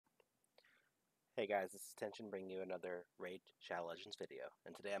Hey guys, this is Tension bringing you another Raid Shadow Legends video,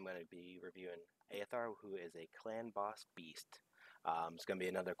 and today I'm going to be reviewing Aothar, who is a clan boss beast. It's going to be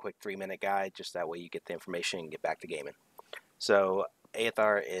another quick 3-minute guide, just that way you get the information and get back to gaming. So,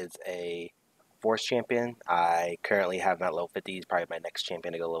 Aothar is a Force champion. I currently have him at level 50. He's probably my next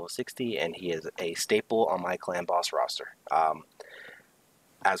champion to go level 60, and he is a staple on my clan boss roster.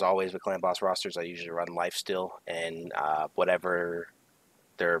 As always with clan boss rosters, I usually run lifesteal and whatever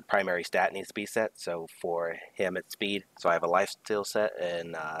their primary stat needs to be set. So for him, it's speed. So I have a lifesteal set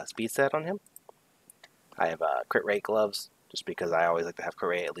and speed set on him. I have crit rate gloves, just because I always like to have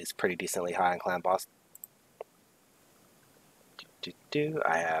crit rate at least pretty decently high on clan boss.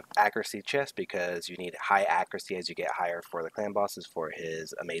 I have accuracy chest, because you need high accuracy as you get higher for the clan bosses for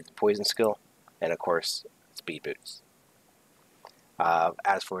his amazing poison skill, and of course speed boots.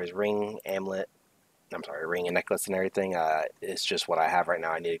 As for his ring, amulet, ring and necklace and everything, it's just what I have right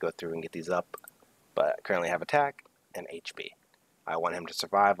now. I need to go through and get these up, but I currently have attack and HP. I want him to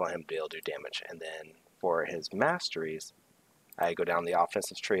survive, I want him to be able to do damage. And then for his masteries, I go down the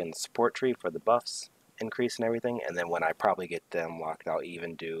offensive tree and the support tree for the buffs increase and everything. And then when I probably get them locked, I'll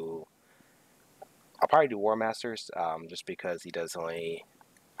probably do War Masters, just because he does only,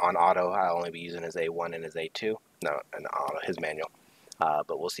 on auto, I'll only be using his A1 and his A2. No, and his manual.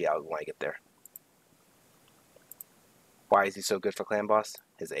 But we'll see how when I get there. Why is he so good for clan boss?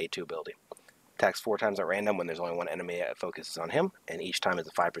 His A2 ability. Attacks 4 times at random when there's only one enemy that focuses on him, and each time is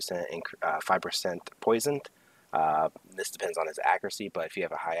a 5% poisoned. This depends on his accuracy, but if you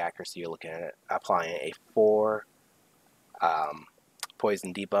have a high accuracy, you're looking at applying a 4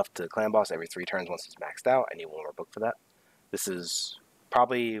 poison debuff to the clan boss every 3 turns once he's maxed out. I need one more book for that. This is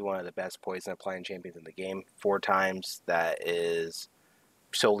probably one of the best poison applying champions in the game. 4 times that is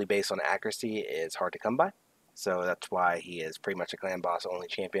solely based on accuracy is hard to come by. So that's why he is pretty much a clan boss only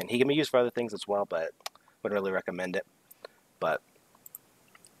champion. He can be used for other things as well, but wouldn't really recommend it. But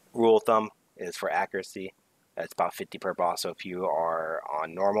rule of thumb is for accuracy, it's about 50 per boss. So if you are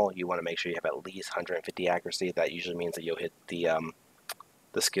on normal, you want to make sure you have at least 150 accuracy. That usually means that you'll hit the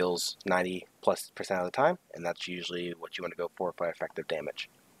skills 90+% of the time, and that's usually what you want to go for effective damage.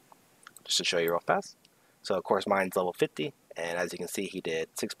 Just to show you real fast. So of course mine's level 50, and as you can see, he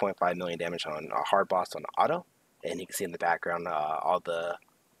did 6.5 million damage on a hard boss on auto, and you can see in the background all the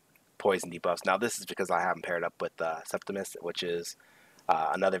poison debuffs. Now this is because I have him paired up with Septimus, which is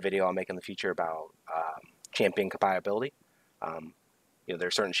another video I'll make in the future about champion compatibility. There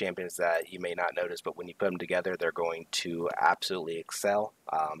are certain champions that you may not notice, but when you put them together, they're going to absolutely excel.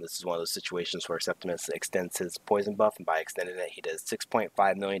 This is one of those situations where Septimus extends his poison buff, and by extending it, he does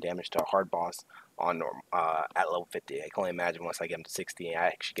 6.5 million damage to a hard boss on normal at level 50. I can only imagine once I get him to 60, I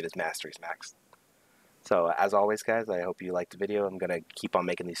actually get his masteries maxed. So as always, guys, I hope you liked the video. I'm going to keep on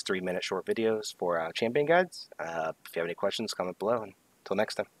making these 3-minute short videos for champion guides. If you have any questions, comment below. And until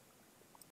next time.